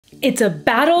It's a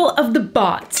battle of the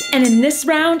bots, and in this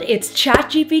round, it's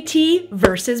ChatGPT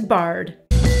versus Bard.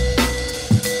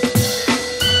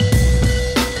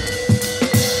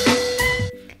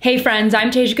 Hey friends,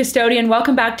 I'm Tasia Custode and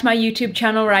welcome back to my YouTube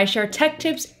channel where I share tech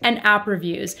tips and app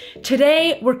reviews.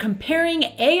 Today, we're comparing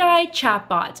AI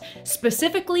chatbots,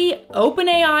 specifically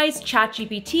OpenAI's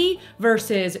ChatGPT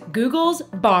versus Google's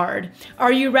Bard.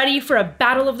 Are you ready for a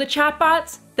battle of the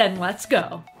chatbots? Then let's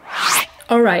go.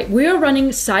 All right, we are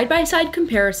running side-by-side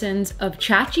comparisons of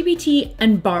ChatGPT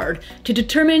and Bard to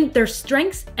determine their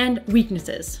strengths and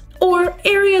weaknesses, or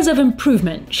areas of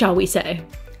improvement, shall we say.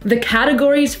 The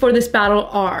categories for this battle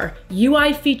are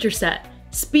UI feature set,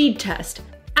 speed test,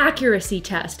 accuracy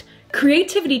test,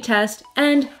 creativity test,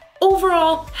 and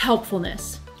overall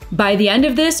helpfulness. By the end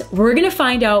of this, we're gonna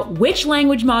find out which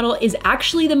language model is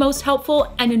actually the most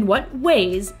helpful and in what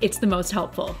ways it's the most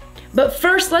helpful. But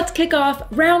first, let's kick off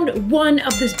round one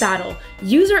of this battle.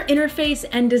 User interface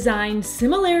and design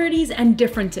similarities and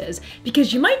differences,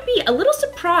 because you might be a little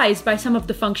surprised by some of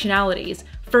the functionalities.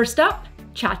 First up,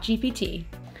 ChatGPT.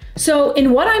 So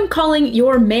in what I'm calling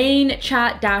your main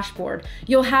chat dashboard,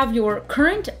 you'll have your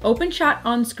current open chat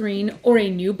on screen or a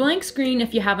new blank screen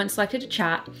if you haven't selected a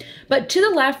chat. But to the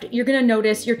left, you're gonna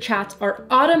notice your chats are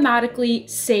automatically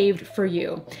saved for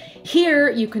you. Here,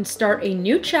 you can start a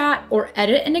new chat or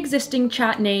edit an existing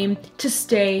chat name to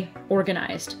stay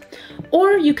organized.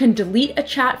 Or you can delete a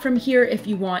chat from here if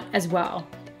you want as well.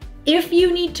 If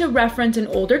you need to reference an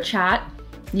older chat,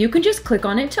 you can just click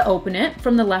on it to open it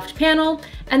from the left panel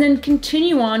and then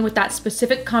continue on with that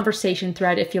specific conversation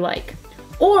thread if you like.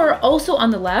 Or also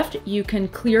on the left, you can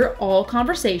clear all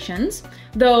conversations.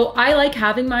 Though I like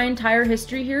having my entire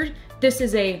history here, this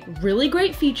is a really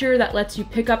great feature that lets you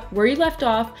pick up where you left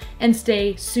off and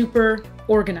stay super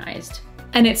organized.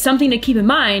 And it's something to keep in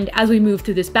mind as we move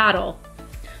through this battle.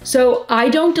 So I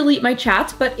don't delete my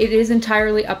chats, but it is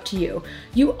entirely up to you.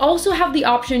 You also have the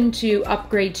option to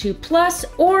upgrade to Plus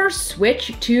or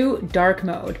switch to dark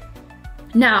mode.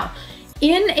 Now,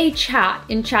 in a chat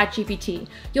in ChatGPT,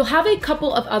 you'll have a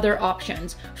couple of other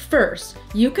options. First,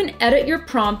 you can edit your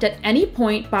prompt at any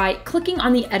point by clicking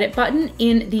on the edit button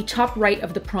in the top right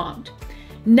of the prompt.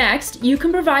 Next, you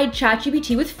can provide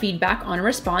ChatGPT with feedback on a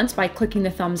response by clicking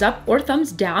the thumbs up or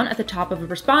thumbs down at the top of a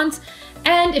response.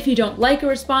 And if you don't like a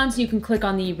response, you can click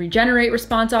on the regenerate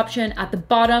response option at the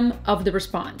bottom of the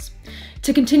response.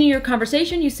 To continue your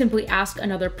conversation, you simply ask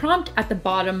another prompt at the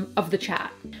bottom of the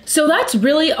chat. So that's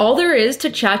really all there is to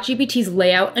ChatGPT's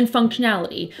layout and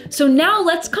functionality. So now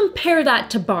let's compare that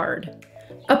to Bard.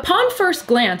 Upon first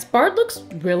glance, Bard looks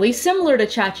really similar to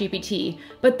ChatGPT,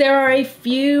 but there are a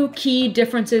few key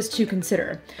differences to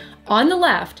consider. On the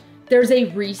left, there's a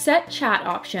reset chat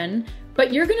option,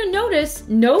 but you're gonna notice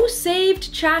no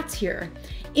saved chats here.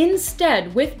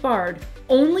 Instead, with Bard,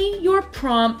 only your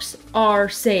prompts are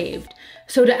saved.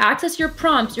 So to access your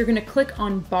prompts, you're gonna click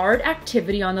on Bard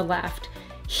Activity on the left.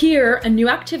 Here, a new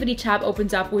activity tab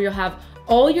opens up where you'll have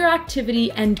all your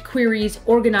activity and queries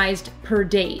organized per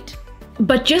date.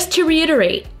 But just to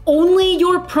reiterate, only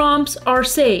your prompts are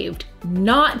saved,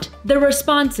 not the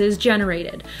responses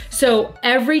generated. So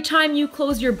every time you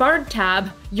close your Bard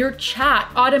tab, your chat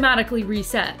automatically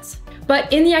resets.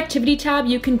 But in the activity tab,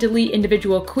 you can delete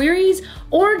individual queries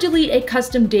or delete a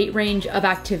custom date range of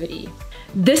activity.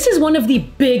 This is one of the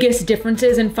biggest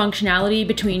differences in functionality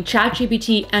between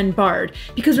ChatGPT and Bard.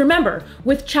 Because remember,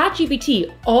 with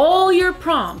ChatGPT, all your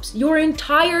prompts, your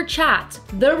entire chats,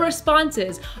 the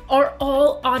responses are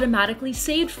all automatically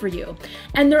saved for you.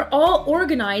 And they're all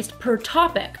organized per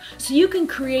topic. So you can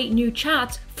create new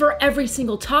chats for every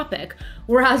single topic.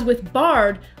 Whereas with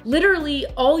Bard, literally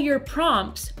all your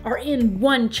prompts are in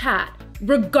one chat,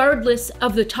 regardless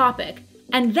of the topic.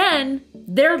 And then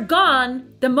they're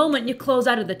gone the moment you close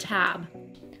out of the tab.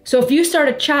 So if you start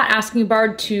a chat asking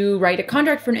Bard to write a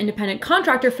contract for an independent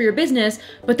contractor for your business,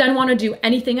 but then want to do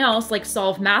anything else like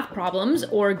solve math problems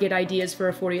or get ideas for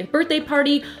a 40th birthday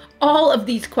party, all of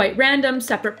these quite random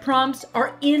separate prompts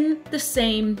are in the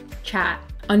same chat.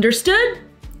 Understood?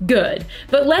 Good.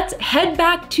 But let's head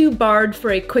back to Bard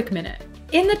for a quick minute.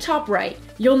 In the top right,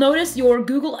 you'll notice your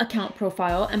Google account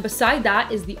profile, and beside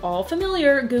that is the all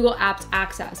familiar Google Apps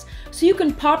access. So you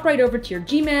can pop right over to your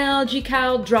Gmail,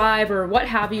 Gcal, Drive, or what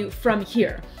have you from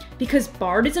here, because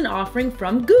Bard is an offering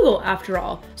from Google after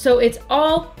all, so it's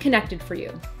all connected for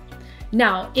you.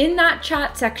 Now, in that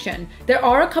chat section, there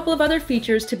are a couple of other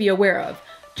features to be aware of.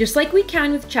 Just like we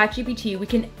can with ChatGPT, we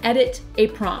can edit a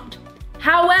prompt.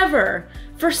 However,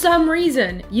 for some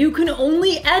reason, you can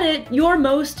only edit your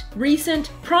most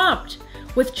recent prompt.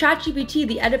 With ChatGPT,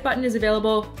 the edit button is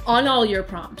available on all your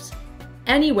prompts.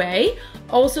 anyway.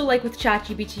 Also, like with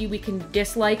ChatGPT, we can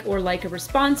dislike or like a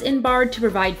response in Bard to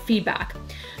provide feedback.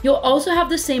 You'll also have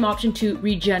the same option to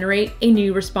regenerate a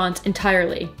new response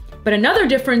entirely. But another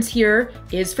difference here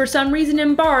is, for some reason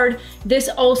in Bard, this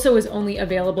also is only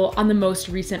available on the most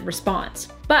recent response.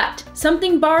 But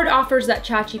something Bard offers that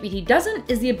ChatGPT doesn't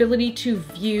is the ability to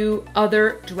view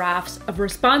other drafts of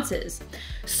responses.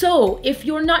 So if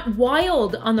you're not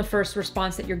wild on the first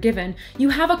response that you're given, you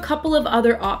have a couple of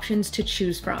other options to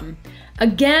choose from.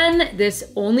 Again,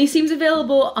 this only seems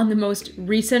available on the most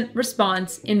recent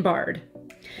response in Bard.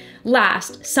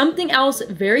 Last, something else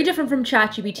very different from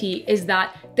ChatGPT is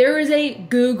that there is a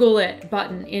Google it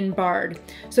button in Bard.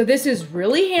 So this is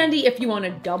really handy if you want to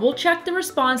double check the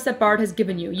response that Bard has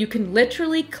given you. You can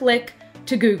literally click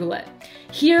to Google it.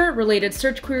 Here, related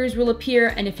search queries will appear,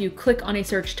 and if you click on a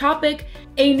search topic,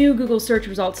 a new Google search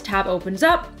results tab opens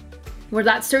up, where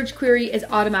that search query is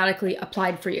automatically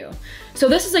applied for you. So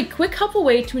this is a quick, helpful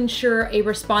way to ensure a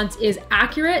response is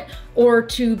accurate or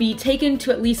to be taken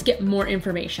to at least get more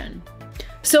information.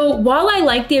 So while I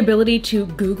like the ability to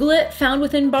Google it found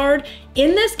within Bard,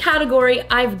 in this category,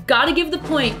 I've got to give the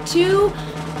point to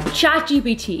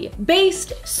ChatGPT,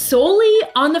 based solely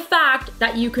on the fact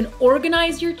that you can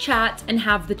organize your chats and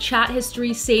have the chat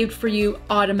history saved for you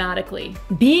automatically.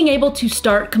 Being able to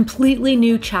start completely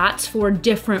new chats for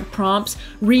different prompts,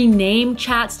 rename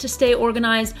chats to stay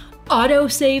organized,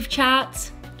 auto-save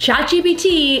chats.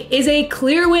 ChatGPT is a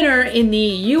clear winner in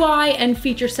the UI and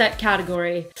feature set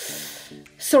category.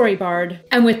 Sorry, Bard.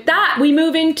 And with that, we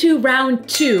move into round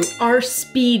 2, our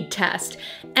speed test.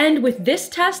 And with this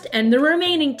test and the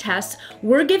remaining tests,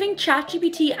 we're giving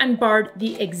ChatGPT and Bard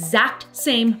the exact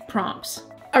same prompts.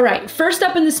 All right, first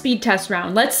up in the speed test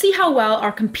round, let's see how well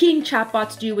our competing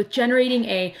chatbots do with generating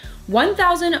a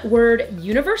 1,000-word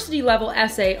university-level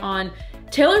essay on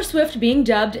Taylor Swift being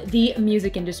dubbed the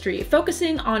music industry,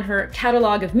 focusing on her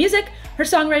catalog of music, her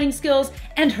songwriting skills,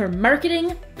 and her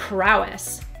marketing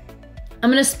prowess. I'm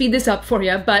gonna speed this up for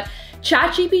you, but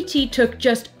ChatGPT took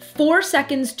just 4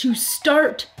 seconds to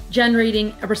start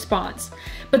generating a response.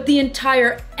 But the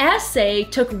entire essay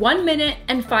took 1 minute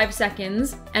and 5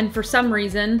 seconds, and for some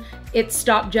reason, it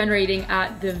stopped generating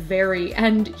at the very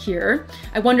end here.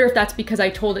 I wonder if that's because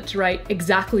I told it to write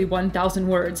exactly 1,000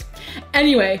 words.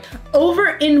 Anyway,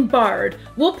 over in Bard,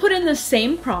 we'll put in the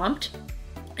same prompt.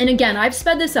 And again, I've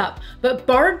sped this up, but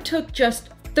Bard took just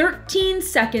 13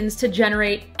 seconds to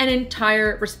generate an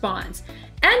entire response.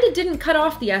 And it didn't cut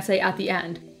off the essay at the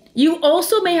end. You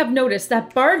also may have noticed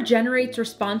that Bard generates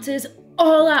responses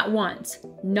all at once,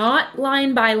 not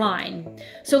line by line.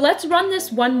 So let's run this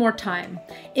one more time.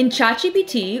 In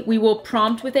ChatGPT, we will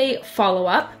prompt with a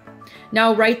follow-up.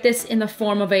 Now write this in the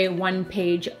form of a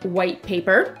 1-page white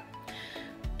paper.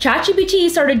 ChatGPT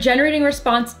started generating a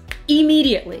response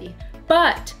immediately,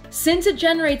 but since it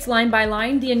generates line by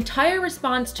line, the entire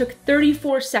response took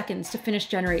 34 seconds to finish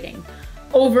generating.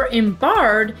 Over in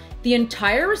Bard, the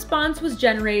entire response was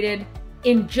generated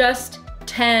in just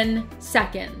 10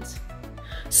 seconds.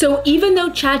 So even though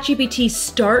ChatGPT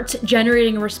starts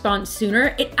generating a response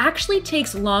sooner, it actually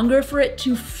takes longer for it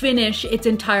to finish its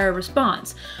entire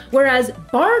response. Whereas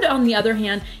Bard, on the other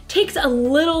hand, takes a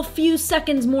little few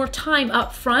seconds more time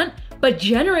up front, but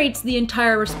generates the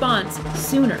entire response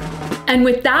sooner. And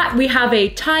with that, we have a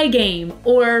tie game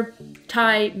or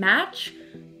tie match.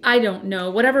 I don't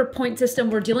know, whatever point system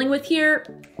we're dealing with here,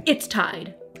 it's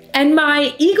tied. And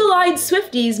my eagle-eyed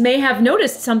Swifties may have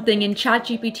noticed something in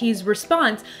ChatGPT's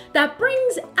response that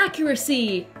brings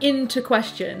accuracy into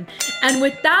question. And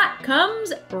with that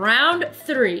comes round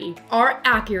 3, our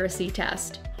accuracy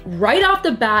test. Right off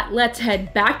the bat, let's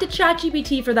head back to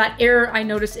ChatGPT for that error I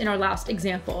noticed in our last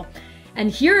example. And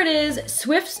here it is,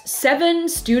 Swift's 7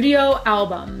 studio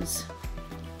albums.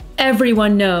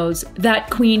 Everyone knows that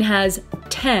Queen has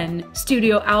 10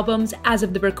 studio albums as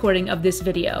of the recording of this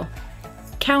video.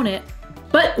 Count it.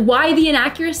 But why the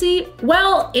inaccuracy?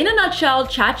 Well, in a nutshell,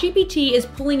 ChatGPT is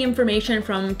pulling information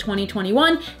from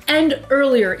 2021 and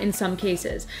earlier in some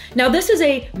cases. Now, this is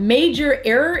a major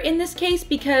error in this case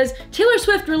because Taylor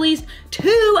Swift released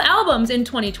 2 albums in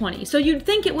 2020. So you'd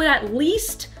think it would at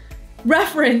least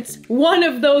reference one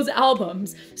of those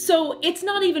albums. So it's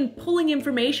not even pulling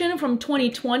information from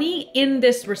 2020 in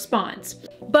this response.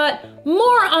 But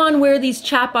more on where these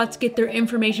chatbots get their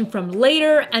information from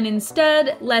later, and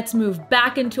instead, let's move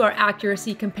back into our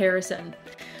accuracy comparison.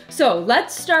 So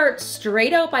let's start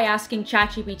straight out by asking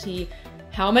ChatGPT,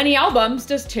 how many albums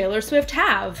does Taylor Swift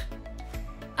have?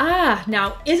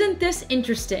 Now isn't this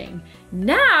interesting?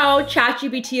 Now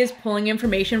ChatGPT is pulling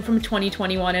information from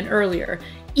 2021 and earlier,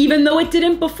 even though it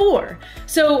didn't before.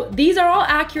 So these are all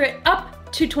accurate up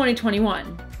to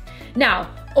 2021. Now,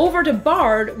 over to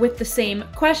Bard with the same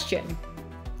question.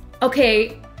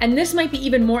 Okay, and this might be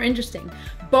even more interesting.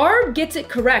 Bard gets it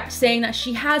correct, saying that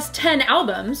she has 10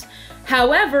 albums.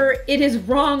 However, it is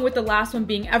wrong with the last one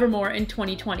being Evermore in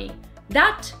 2020.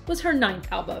 That was her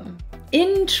 9th album.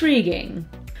 Intriguing.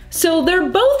 So they're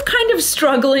both kind of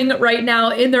struggling right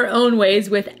now in their own ways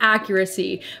with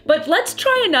accuracy. But let's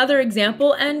try another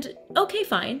example and, okay,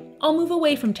 fine, I'll move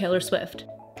away from Taylor Swift.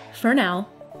 For now.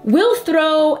 We'll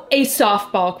throw a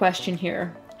softball question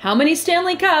here. How many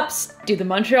Stanley Cups do the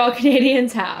Montreal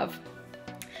Canadiens have?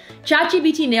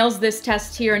 ChatGPT nails this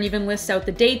test here and even lists out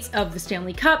the dates of the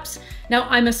Stanley Cups. Now,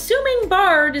 I'm assuming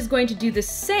Bard is going to do the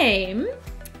same.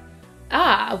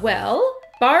 Well,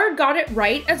 Bard got it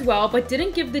right as well, but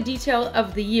didn't give the detail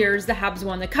of the years the Habs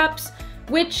won the Cups,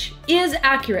 which is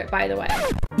accurate, by the way.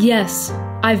 Yes,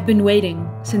 I've been waiting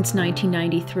since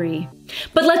 1993.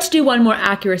 But let's do one more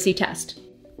accuracy test.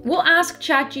 We'll ask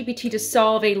ChatGPT to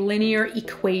solve a linear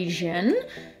equation.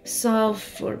 Solve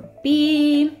for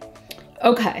B.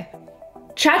 Okay.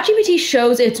 ChatGPT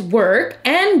shows its work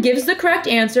and gives the correct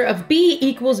answer of B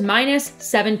equals minus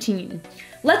 17.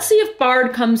 Let's see if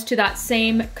Bard comes to that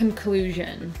same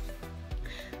conclusion.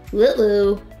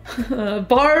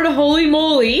 Bard, holy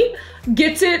moly,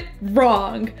 gets it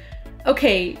wrong.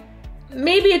 Okay,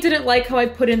 maybe it didn't like how I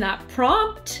put in that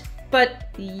prompt,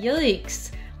 but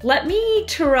yikes. Let me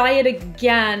try it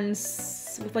again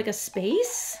with like a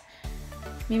space.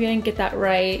 Maybe I didn't get that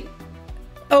right.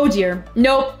 Oh dear,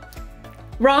 nope.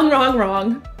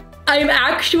 Wrong. I'm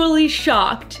actually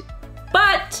shocked,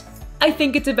 but I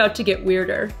think it's about to get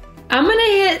weirder. I'm gonna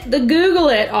hit the Google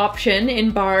it option in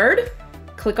Bard,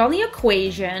 click on the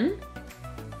equation,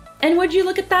 and would you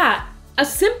look at that? A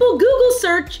simple Google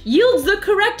search yields the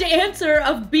correct answer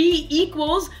of B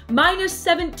equals minus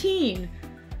 17.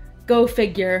 Go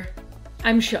figure.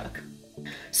 I'm shook.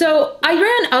 So I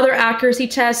ran other accuracy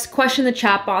tests, questioned the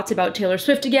chatbots about Taylor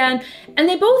Swift again, and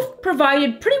they both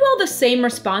provided pretty well the same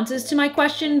responses to my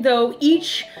question, though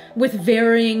each with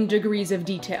varying degrees of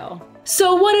detail.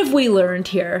 So what have we learned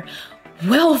here?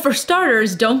 Well, for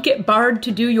starters, don't get Bard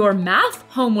to do your math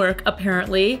homework,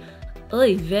 apparently.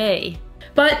 Oy vey.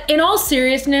 But in all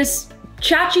seriousness,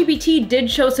 ChatGPT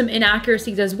did show some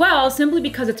inaccuracies as well, simply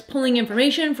because it's pulling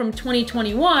information from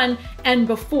 2021 and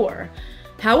before.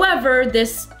 However,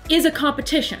 this is a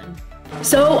competition.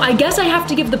 So I guess I have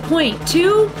to give the point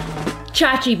to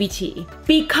ChatGPT,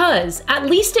 because at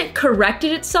least it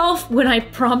corrected itself when I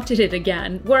prompted it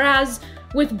again, whereas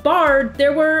with Bard,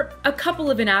 there were a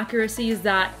couple of inaccuracies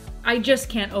that I just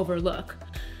can't overlook.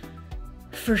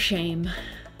 For shame.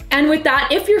 And with that,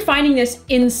 if you're finding this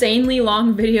insanely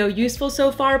long video useful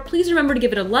so far, please remember to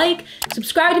give it a like,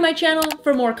 subscribe to my channel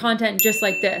for more content just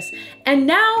like this. And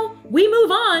now we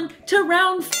move on to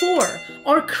round 4,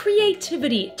 our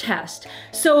creativity test.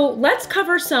 So let's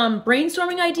cover some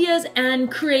brainstorming ideas and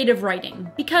creative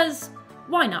writing, because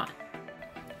why not?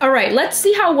 All right, let's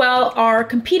see how well our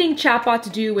competing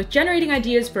chatbots do with generating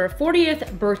ideas for a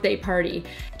 40th birthday party.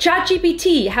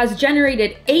 ChatGPT has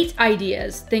generated 8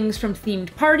 ideas, things from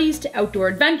themed parties to outdoor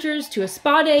adventures to a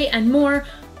spa day and more,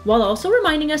 while also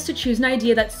reminding us to choose an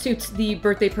idea that suits the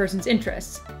birthday person's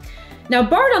interests. Now,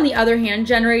 Bard, on the other hand,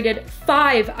 generated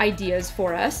 5 ideas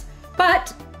for us,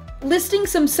 but listing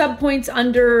some subpoints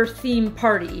under theme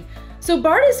party. So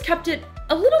Bard has kept it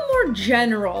a little more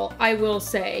general, I will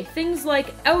say. Things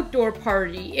like outdoor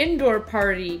party, indoor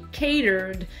party,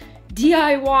 catered,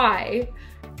 DIY.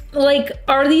 Like,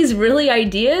 are these really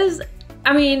ideas?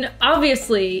 I mean,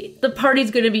 obviously, the party's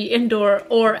gonna be indoor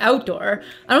or outdoor.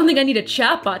 I don't think I need a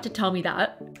chatbot to tell me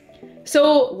that.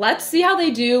 So let's see how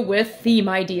they do with theme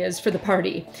ideas for the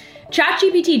party.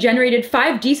 ChatGPT generated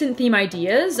 5 decent theme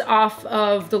ideas off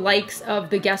of the likes of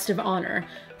the guest of honor.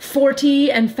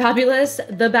 Forty and Fabulous,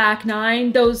 The Back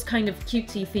Nine, those kind of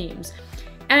cutesy themes.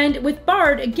 And with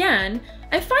Bard, again,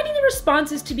 I'm finding the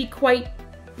responses to be quite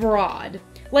broad.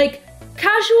 Like,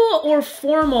 casual or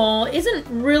formal isn't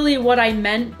really what I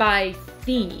meant by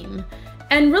theme.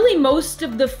 And really most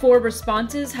of the 4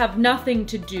 responses have nothing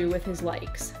to do with his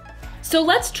likes. So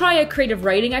let's try a creative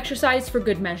writing exercise for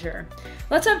good measure.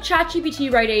 Let's have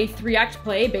ChatGPT write a 3-act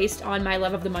play based on my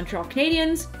love of the Montreal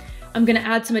Canadiens. I'm gonna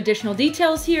add some additional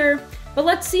details here, but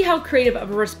let's see how creative of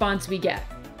a response we get.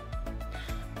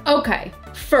 Okay,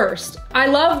 first, I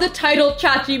love the title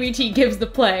ChatGPT gives the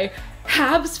play,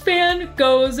 Habs Fan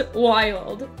Goes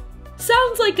Wild.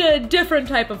 Sounds like a different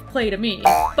type of play to me,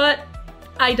 but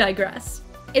I digress.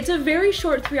 It's a very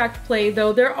short 3-act play,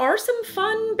 though there are some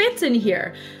fun bits in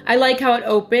here. I like how it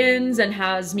opens and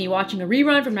has me watching a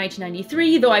rerun from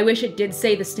 1993, though I wish it did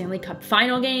say the Stanley Cup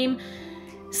final game.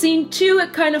 Scene 2,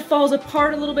 it kind of falls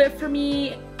apart a little bit for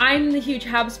me. I'm the huge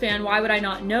Habs fan, why would I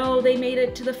not know they made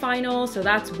it to the final? So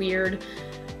that's weird.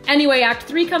 Anyway, Act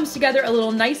 3 comes together a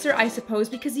little nicer, I suppose,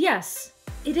 because yes,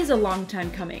 it is a long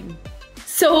time coming.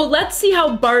 So let's see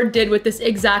how Bard did with this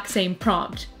exact same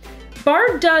prompt.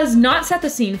 Bard does not set the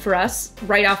scene for us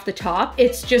right off the top.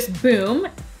 It's just boom,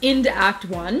 into Act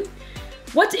 1.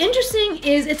 What's interesting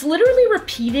is it's literally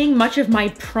repeating much of my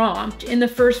prompt in the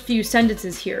first few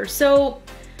sentences here, so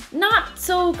not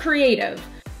so creative.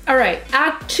 All right,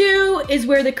 Act 2 is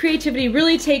where the creativity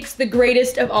really takes the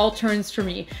greatest of all turns for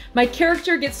me. My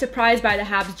character gets surprised by the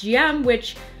Habs GM,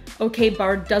 which, okay,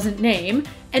 Bard doesn't name,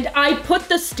 and I put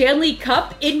the Stanley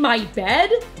Cup in my bed?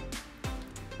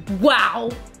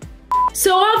 Wow.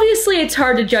 So obviously it's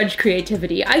hard to judge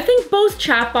creativity. I think both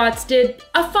chatbots did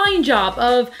a fine job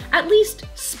of at least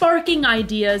sparking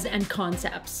ideas and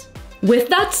concepts. With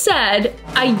that said,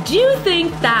 I do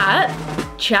think that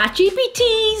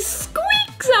ChatGPT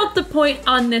squeaks out the point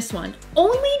on this one,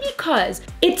 only because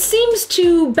it seems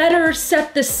to better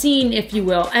set the scene, if you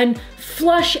will, and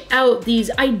flush out these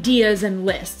ideas and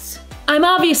lists. I'm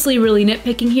obviously really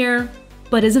nitpicking here,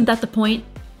 but isn't that the point?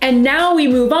 And now we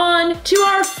move on to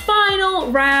our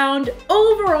final round,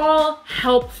 overall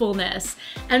helpfulness.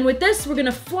 And with this, we're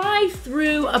gonna fly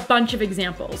through a bunch of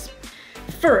examples.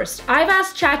 First, I've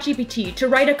asked ChatGPT to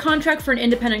write a contract for an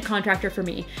independent contractor for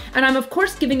me, and I'm of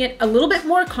course giving it a little bit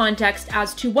more context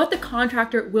as to what the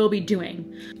contractor will be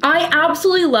doing. I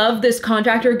absolutely love this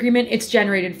contractor agreement it's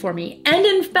generated for me, and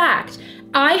in fact,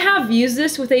 I have used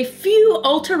this with a few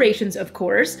alterations, of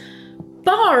course.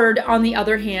 Bard, on the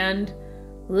other hand,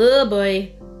 oh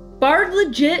boy, Bard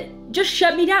legit just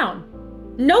shut me down.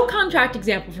 No contract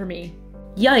example for me.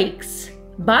 Yikes.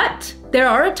 But there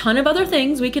are a ton of other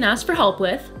things we can ask for help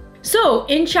with. So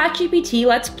in ChatGPT,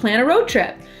 let's plan a road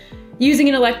trip. Using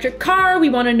an electric car, we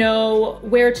want to know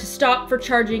where to stop for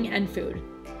charging and food.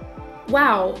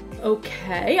 Wow,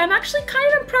 okay. I'm actually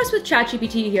kind of impressed with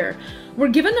ChatGPT here. We're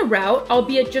given the route,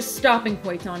 albeit just stopping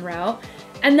points en route.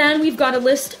 And then we've got a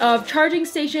list of charging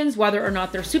stations, whether or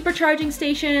not they're supercharging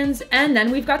stations, and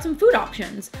then we've got some food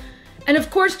options. And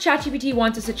of course, ChatGPT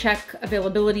wants us to check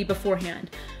availability beforehand.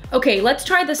 Okay, let's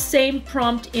try the same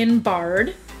prompt in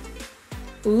Bard.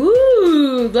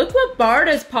 Ooh, look what Bard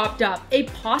has popped up, a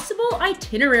possible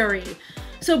itinerary.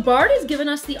 So Bard has given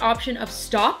us the option of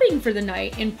stopping for the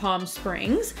night in Palm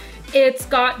Springs. It's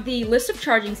got the list of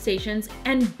charging stations,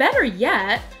 and better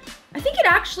yet, I think it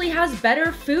actually has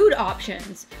better food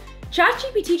options.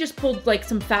 ChatGPT just pulled like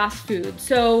some fast food,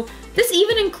 so this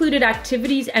even included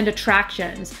activities and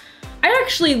attractions. I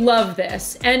actually love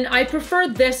this, and I prefer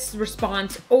this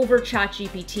response over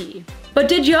ChatGPT. But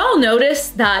did y'all notice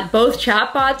that both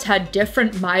chatbots had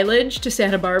different mileage to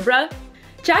Santa Barbara?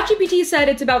 ChatGPT said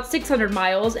it's about 600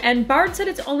 miles, and Bard said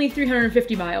it's only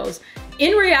 350 miles.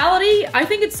 In reality, I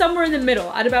think it's somewhere in the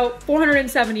middle, at about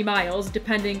 470 miles,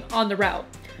 depending on the route.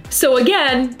 So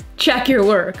again, check your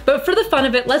work. But for the fun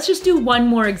of it, let's just do one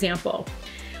more example.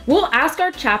 We'll ask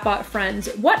our chatbot friends,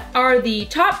 what are the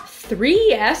top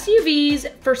 3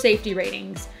 SUVs for safety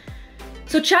ratings?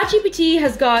 So ChatGPT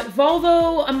has got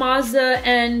Volvo, a Mazda,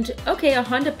 and okay, a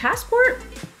Honda Passport?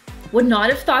 Would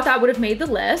not have thought that would have made the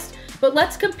list, but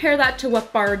let's compare that to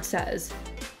what Bard says.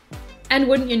 And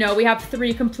wouldn't you know, we have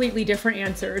 3 completely different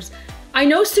answers. I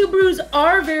know Subarus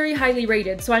are very highly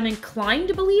rated, so I'm inclined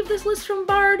to believe this list from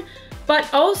Bard,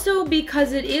 but also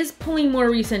because it is pulling more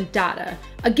recent data.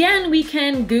 Again, we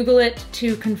can Google it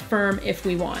to confirm if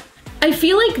we want. I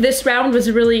feel like this round was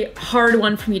a really hard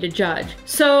one for me to judge.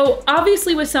 So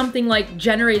obviously with something like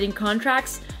generating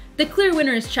contracts, the clear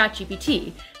winner is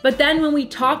ChatGPT. But then when we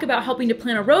talk about helping to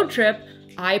plan a road trip,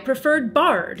 I preferred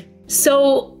Bard.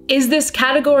 So is this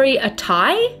category a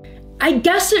tie? I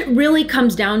guess it really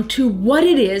comes down to what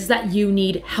it is that you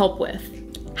need help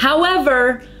with.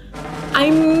 However,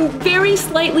 I'm very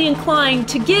slightly inclined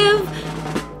to give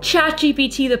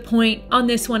ChatGPT the point on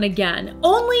this one again,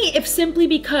 only if simply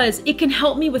because it can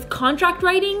help me with contract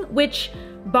writing, which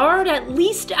Bard, at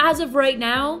least as of right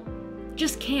now,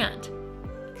 just can't.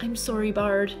 I'm sorry,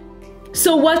 Bard.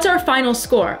 So what's our final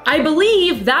score? I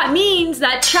believe that means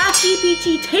that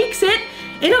ChatGPT takes it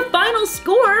in a final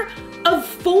score of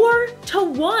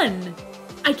 4-1.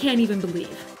 I can't even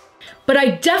believe. But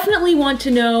I definitely want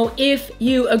to know if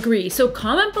you agree. So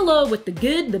comment below with the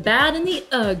good, the bad, and the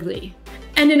ugly.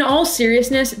 And in all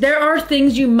seriousness, there are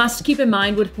things you must keep in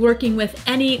mind with working with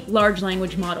any large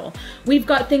language model. We've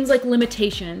got things like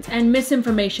limitations and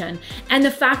misinformation, and the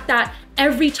fact that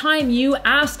every time you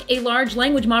ask a large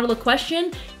language model a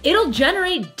question, it'll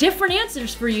generate different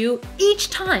answers for you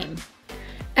each time.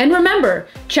 And remember,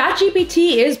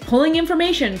 ChatGPT is pulling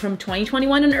information from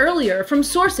 2021 and earlier from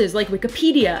sources like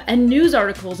Wikipedia and news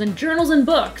articles and journals and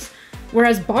books,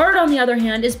 whereas Bard, on the other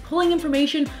hand, is pulling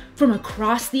information from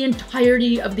across the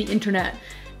entirety of the internet.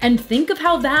 And think of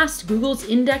how vast Google's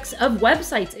index of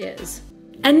websites is.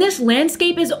 And this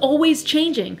landscape is always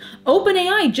changing.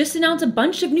 OpenAI just announced a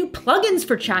bunch of new plugins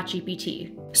for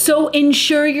ChatGPT. So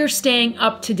ensure you're staying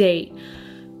up to date.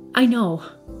 I know,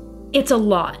 it's a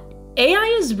lot.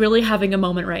 AI is really having a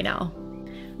moment right now.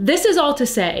 This is all to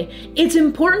say, it's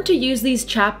important to use these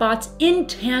chatbots in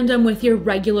tandem with your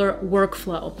regular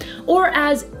workflow, or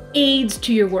as aids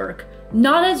to your work,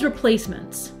 not as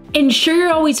replacements. Ensure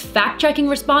you're always fact-checking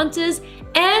responses,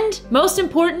 and most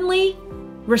importantly,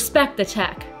 respect the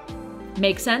tech.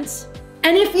 Make sense?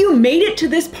 And if you made it to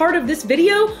this part of this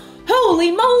video,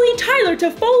 holy moly, Tyler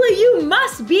Toffoli, you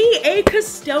must be a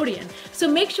custodian. So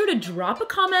make sure to drop a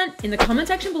comment in the comment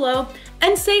section below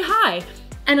and say hi.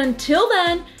 And until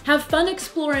then, have fun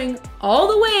exploring all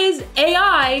the ways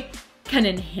AI can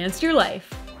enhance your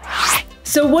life.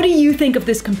 So what do you think of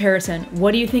this comparison?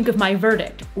 What do you think of my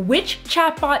verdict? Which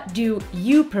chatbot do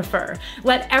you prefer?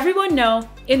 Let everyone know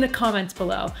in the comments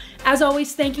below. As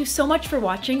always, thank you so much for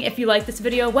watching. If you like this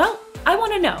video, well, I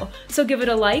want to know. So give it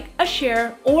a like, a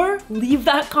share, or leave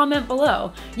that comment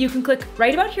below. You can click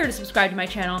right about here to subscribe to my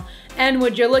channel. And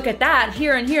would you look at that,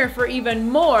 here and here for even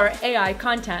more AI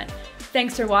content.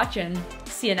 Thanks for watching.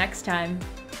 See you next time.